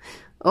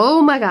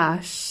 Oh my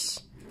gosh.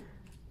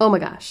 Oh my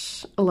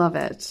gosh. I love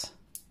it.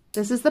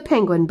 This is the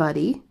penguin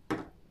buddy.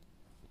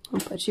 I'll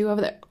put you over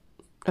there.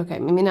 Okay,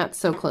 maybe not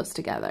so close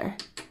together.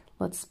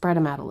 Let's spread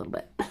them out a little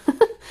bit.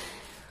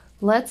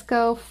 Let's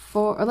go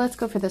for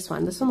this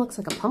one. This one looks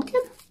like a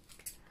pumpkin.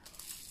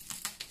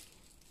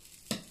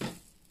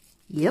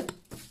 Yep.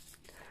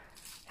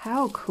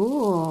 How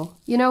cool.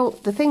 You know,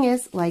 the thing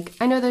is, like,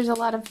 I know there's a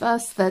lot of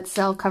us that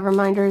sell cover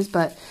minders,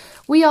 but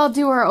we all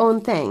do our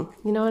own thing.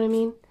 You know what I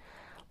mean?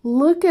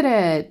 Look at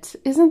it.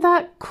 Isn't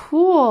that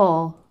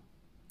cool?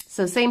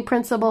 So same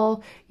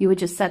principle, you would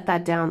just set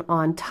that down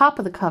on top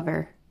of the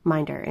cover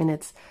minder, and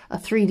it's a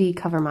 3D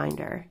cover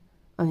minder.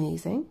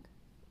 Amazing.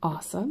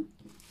 Awesome.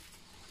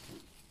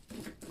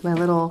 My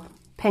little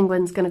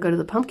penguin's gonna go to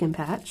the pumpkin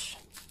patch.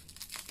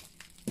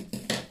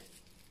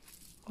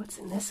 What's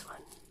in this one?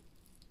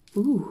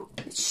 Ooh,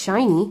 it's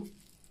shiny.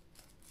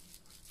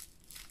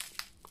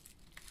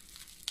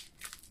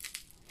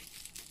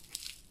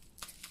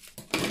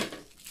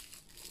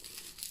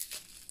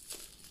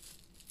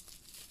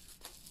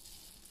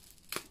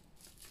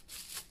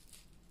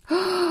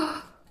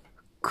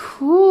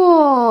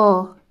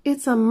 Cool.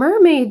 It's a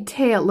mermaid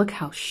tail. Look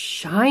how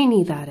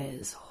shiny that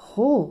is.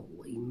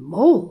 Holy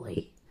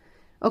moly.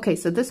 Okay,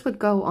 so this would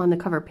go on the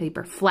cover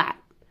paper flat,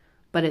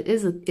 but it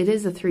is a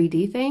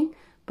 3D thing,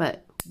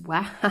 but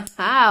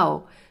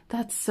wow,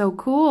 that's so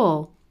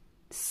cool.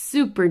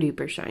 Super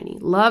duper shiny.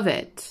 Love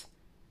it.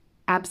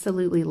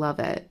 Absolutely love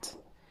it.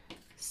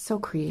 So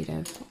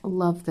creative.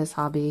 Love this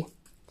hobby.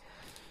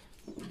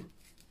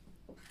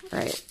 All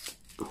right,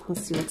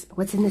 let's see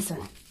what's in this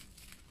one.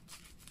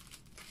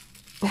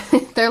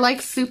 They're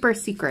like super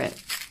secret.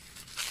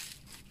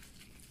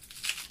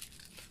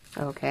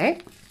 Okay.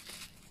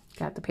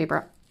 Got the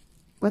paper.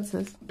 What's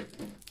this?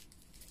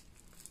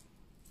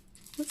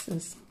 What's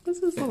this? What's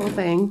this little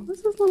thing?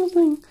 What's this little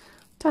thing?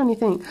 Tiny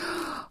thing.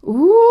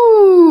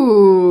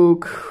 Ooh,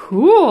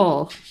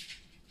 cool.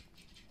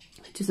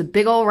 Just a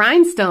big old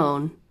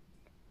rhinestone.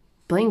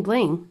 Bling,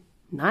 bling.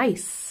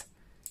 Nice.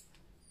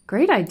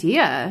 Great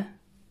idea.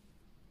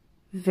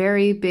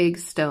 Very big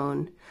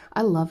stone.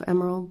 I love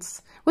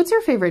emeralds. What's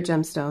your favorite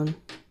gemstone?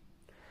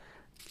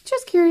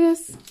 Just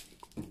curious.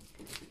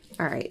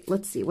 All right,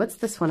 let's see. What's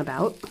this one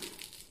about?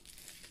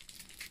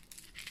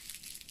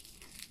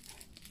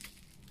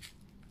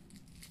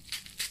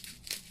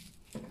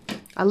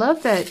 I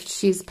love that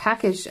she's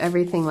packaged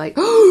everything like,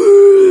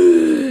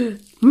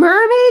 mermaid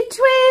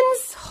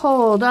twins?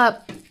 Hold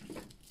up.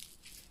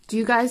 Do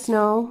you guys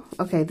know?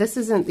 Okay, this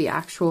isn't the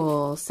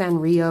actual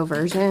Sanrio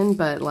version,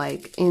 but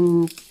like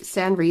in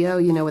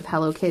Sanrio, you know, with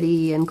Hello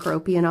Kitty and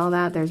Croppy and all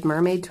that, there's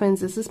mermaid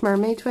twins. Is this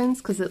mermaid twins?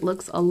 Because it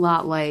looks a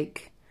lot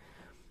like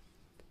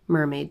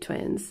mermaid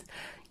twins.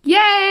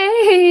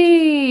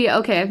 Yay!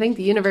 Okay, I think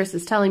the universe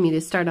is telling me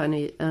to start on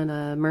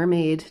a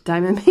mermaid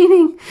diamond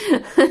painting.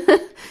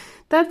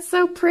 That's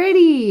so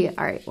pretty.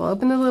 All right, we'll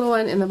open the little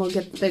one and then we'll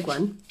get the big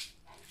one.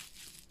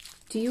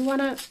 Do you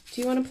wanna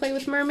play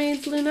with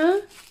mermaids,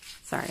 Luna?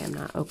 Sorry, I'm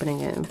not opening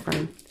it in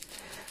front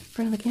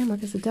of the camera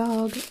because the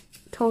dog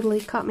totally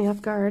caught me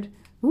off guard.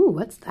 Ooh,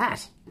 what's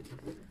that?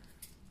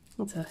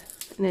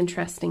 That's an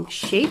interesting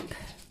shape.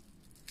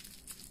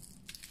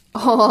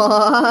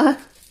 Aww,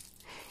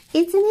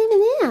 it's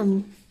an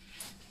M&M.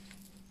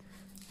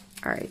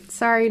 All right,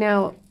 sorry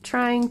now,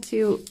 trying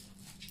to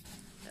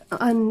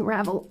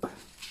unravel.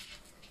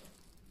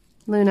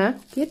 Luna,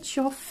 get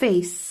your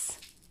face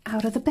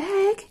out of the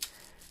bag.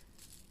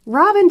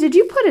 Robin, did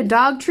you put a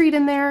dog treat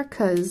in there?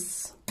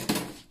 Because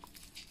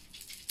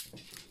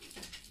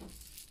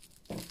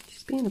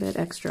she's being a bit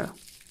extra.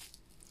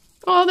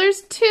 Oh,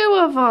 there's 2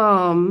 of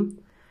them.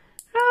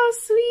 How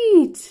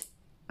sweet.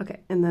 Okay,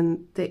 and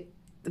then the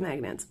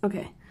magnets.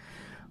 Okay.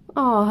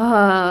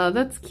 Oh,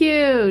 that's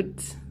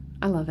cute.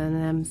 I love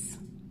M&Ms.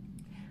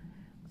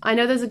 I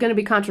know this is going to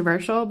be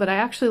controversial, but I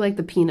actually like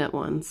the peanut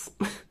ones.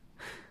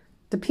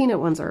 The peanut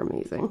ones are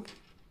amazing.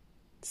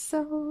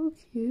 So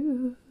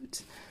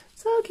cute.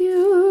 So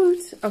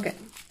cute. Okay.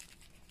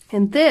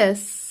 And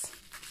this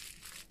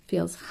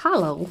feels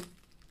hollow.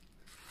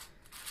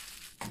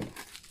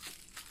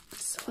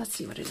 So let's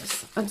see what it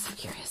is. I'm so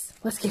curious.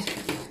 Let's get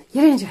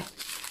into it.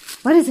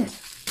 What is it?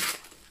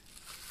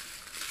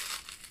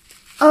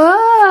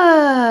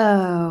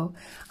 Oh,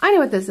 I know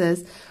what this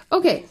is.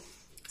 Okay.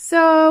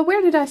 So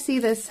where did I see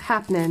this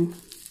happening?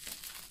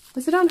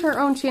 Was it on her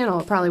own channel?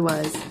 It probably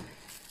was.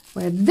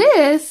 Where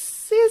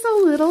this is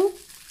a little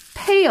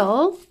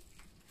pail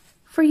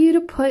for you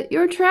to put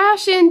your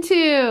trash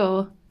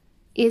into.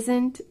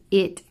 Isn't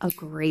it a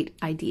great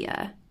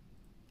idea?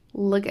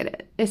 Look at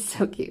it. It's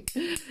so cute.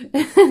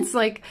 It's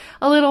like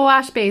a little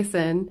wash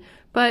basin,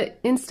 but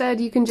instead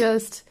you can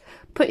just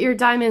put your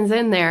diamonds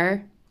in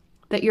there,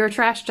 that your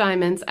trash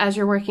diamonds, as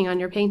you're working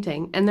on your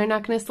painting, and they're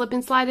not going to slip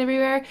and slide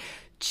everywhere.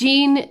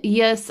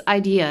 Genius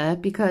idea,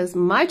 because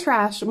my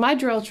trash, my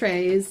drill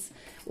trays,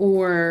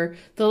 or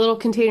the little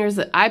containers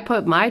that I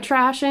put my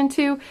trash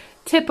into,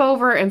 tip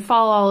over and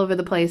fall all over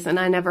the place, and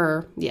I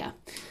never, yeah.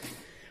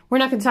 We're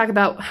not going to talk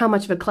about how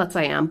much of a klutz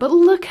I am, but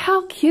look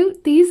how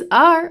cute these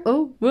are.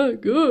 Oh my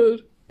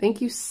God.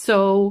 Thank you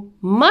so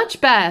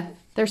much, Beth.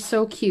 They're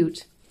so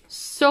cute.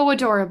 So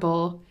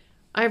adorable.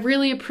 I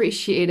really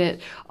appreciate it.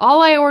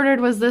 All I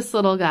ordered was this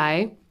little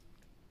guy,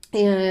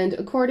 and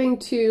according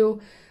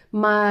to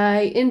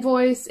my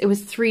invoice, it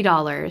was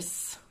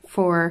 $3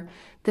 for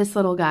this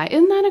little guy.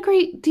 Isn't that a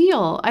great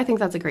deal? I think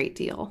that's a great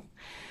deal.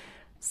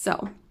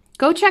 So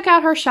go check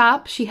out her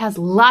shop. She has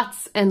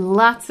lots and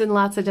lots and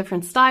lots of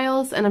different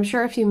styles, and I'm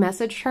sure if you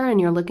messaged her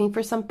and you're looking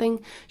for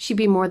something, she'd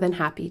be more than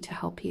happy to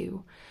help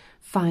you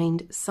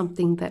find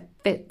something that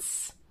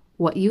fits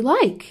what you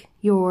like,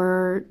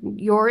 your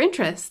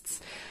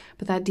interests.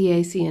 But that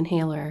DAC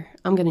inhaler,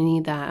 I'm going to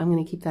need that. I'm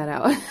going to keep that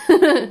out.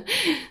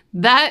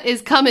 That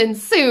is coming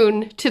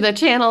soon to the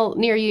channel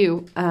near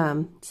you.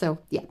 So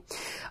yeah.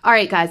 All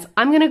right, guys,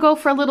 I'm going to go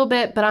for a little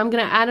bit, but I'm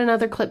going to add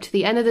another clip to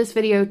the end of this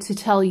video to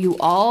tell you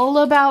all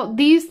about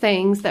these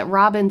things that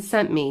Robin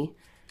sent me.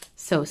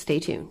 So stay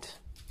tuned.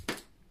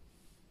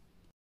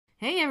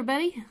 Hey,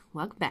 everybody.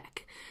 Welcome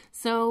back.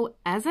 So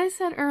as I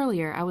said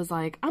earlier, I was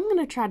like, I'm going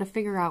to try to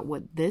figure out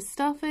what this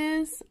stuff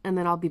is, and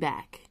then I'll be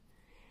back.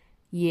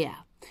 Yeah.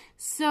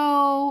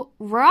 So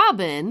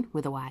Robin,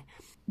 with a Y,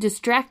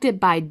 distracted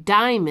by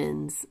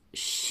diamonds,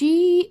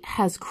 she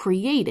has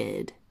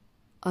created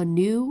a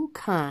new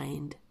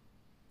kind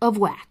of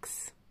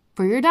wax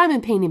for your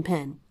diamond painting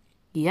pen.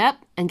 Yep,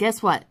 and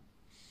guess what?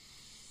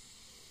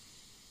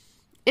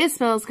 It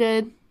smells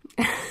good.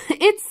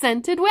 It's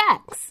scented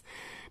wax.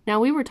 Now,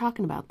 we were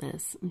talking about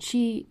this, and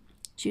she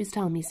was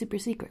telling me super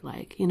secret,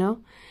 like, you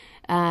know,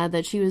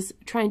 that she was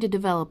trying to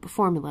develop a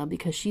formula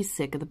because she's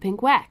sick of the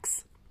pink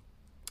wax.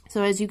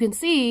 So as you can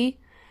see,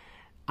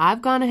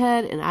 I've gone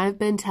ahead and I've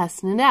been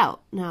testing it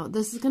out. Now,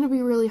 this is going to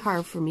be really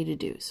hard for me to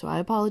do, so I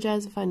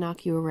apologize if I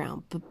knock you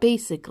around. But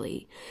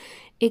basically,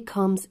 it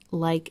comes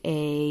like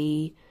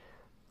a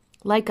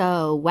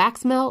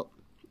wax melt.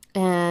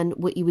 And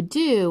what you would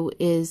do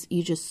is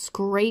you just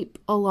scrape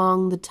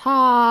along the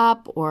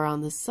top or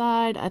on the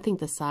side. I think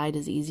the side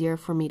is easier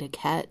for me to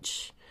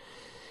catch.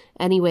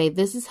 Anyway,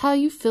 this is how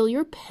you fill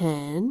your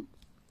pen.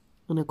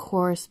 And of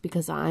course,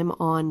 because I'm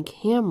on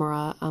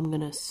camera, I'm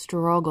going to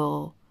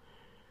struggle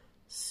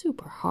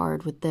super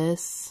hard with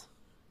this.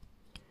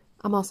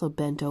 I'm also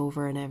bent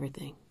over and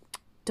everything.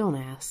 Don't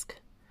ask.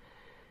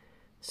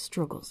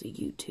 Struggles of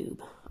YouTube.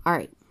 All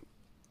right.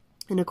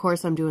 And of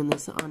course, I'm doing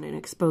this on an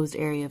exposed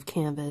area of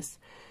canvas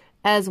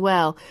as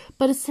well.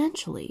 But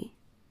essentially,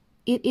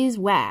 it is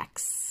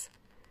wax.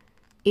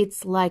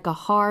 It's like a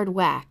hard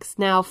wax.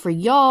 Now, for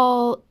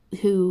y'all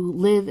who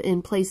live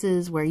in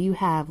places where you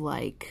have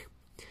like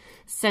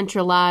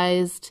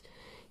centralized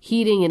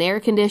heating and air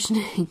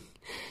conditioning,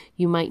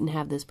 you mightn't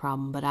have this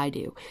problem, but I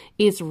do.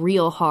 It's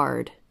real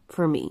hard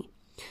for me.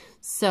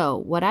 So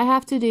what I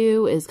have to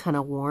do is kind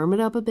of warm it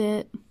up a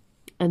bit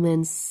and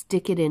then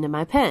stick it into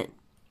my pen.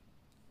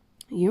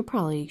 You're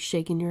probably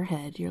shaking your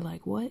head. You're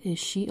like, what is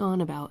she on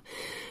about?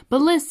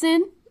 But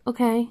listen,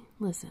 okay,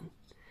 listen.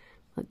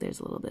 Look, there's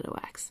a little bit of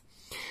wax.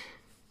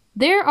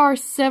 There are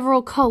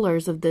several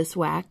colors of this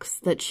wax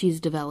that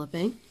she's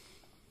developing.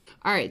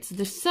 All right, so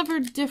there's several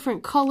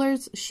different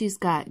colors. She's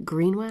got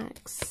green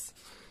wax.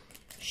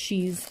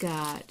 She's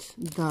got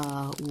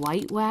the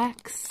white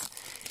wax.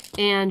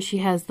 And she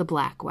has the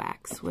black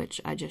wax,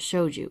 which I just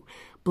showed you.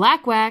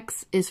 Black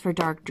wax is for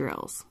dark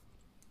drills.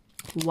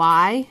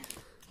 Why?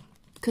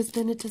 Because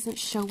then it doesn't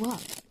show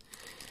up.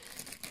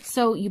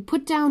 So you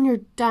put down your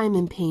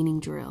diamond painting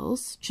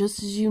drills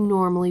just as you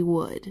normally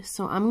would.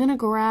 So I'm going to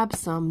grab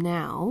some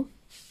now.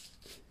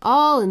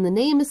 All in the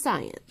name of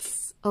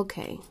science.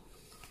 Okay.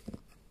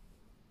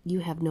 You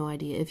have no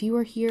idea. If you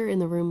were here in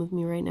the room with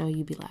me right now,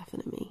 you'd be laughing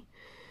at me.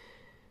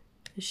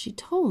 She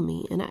told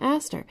me, and I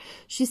asked her.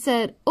 She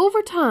said,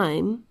 over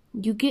time,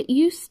 you get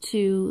used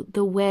to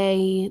the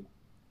way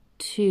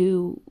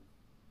to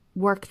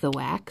work the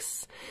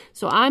wax.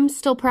 So I'm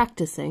still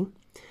practicing,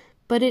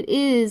 but it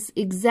is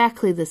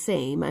exactly the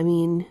same. I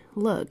mean,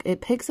 look,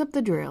 it picks up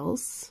the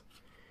drills.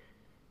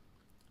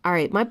 All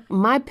right,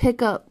 my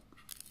pickup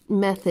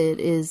method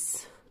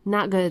is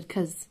not good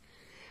because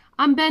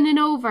I'm bending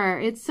over.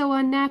 It's so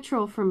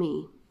unnatural for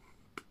me.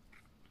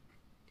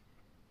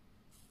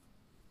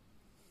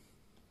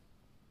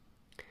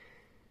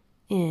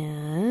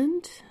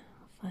 And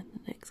I'll find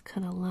the next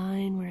kind of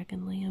line where I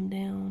can lay them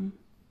down.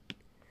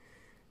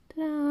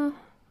 Ta-da.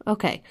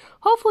 Okay,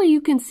 hopefully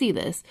you can see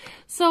this.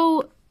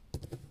 So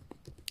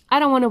I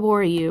don't want to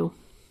bore you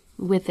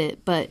with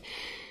it, but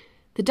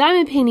the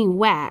diamond painting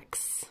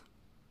wax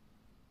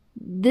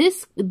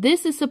this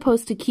is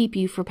supposed to keep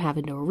you from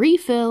having to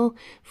refill,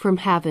 from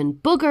having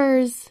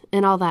boogers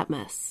and all that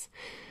mess.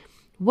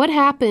 What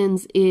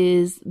happens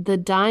is the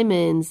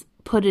diamonds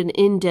put an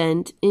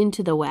indent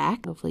into the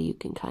wax. Hopefully you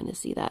can kind of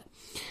see that.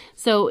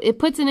 So it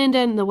puts an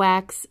indent in the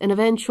wax, and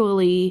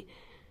eventually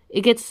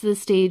it gets to the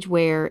stage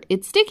where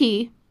it's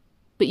sticky,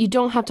 but you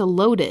don't have to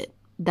load it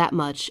that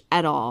much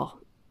at all.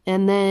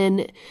 And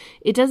then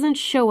it doesn't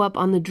show up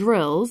on the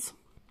drills.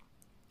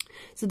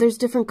 So there's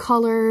different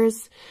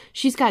colors.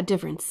 She's got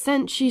different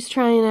scents she's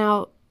trying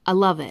out. I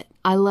love it.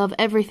 I love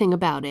everything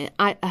about it.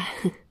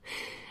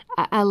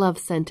 I love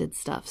scented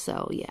stuff.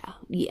 So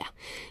yeah.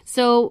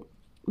 So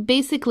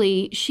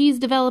basically, she's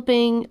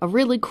developing a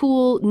really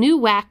cool new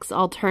wax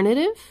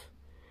alternative.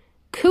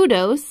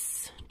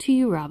 Kudos to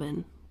you,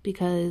 Robin,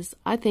 because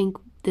I think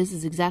this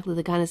is exactly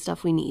the kind of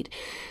stuff we need.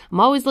 I'm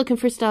always looking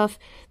for stuff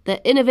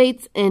that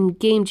innovates and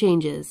game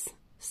changes.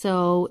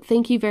 So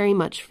thank you very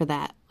much for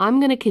that.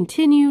 I'm going to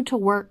continue to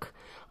work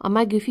on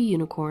my Goofy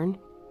Unicorn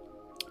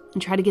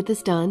and try to get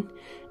this done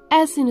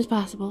as soon as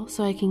possible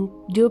so I can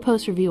do a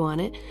post review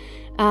on it.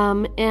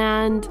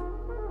 And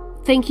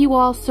thank you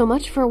all so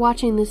much for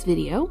watching this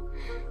video.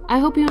 I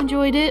hope you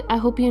enjoyed it. I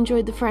hope you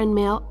enjoyed the friend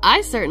mail.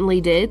 I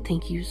certainly did.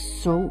 Thank you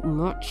so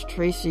much,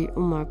 Tracy. Oh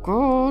my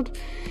God.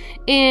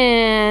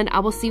 And I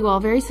will see you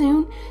all very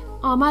soon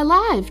on my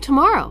live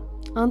tomorrow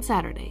on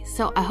Saturday.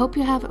 So I hope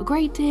you have a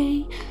great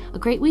day, a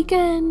great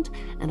weekend,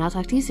 and I'll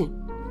talk to you soon.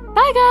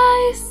 Bye,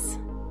 guys.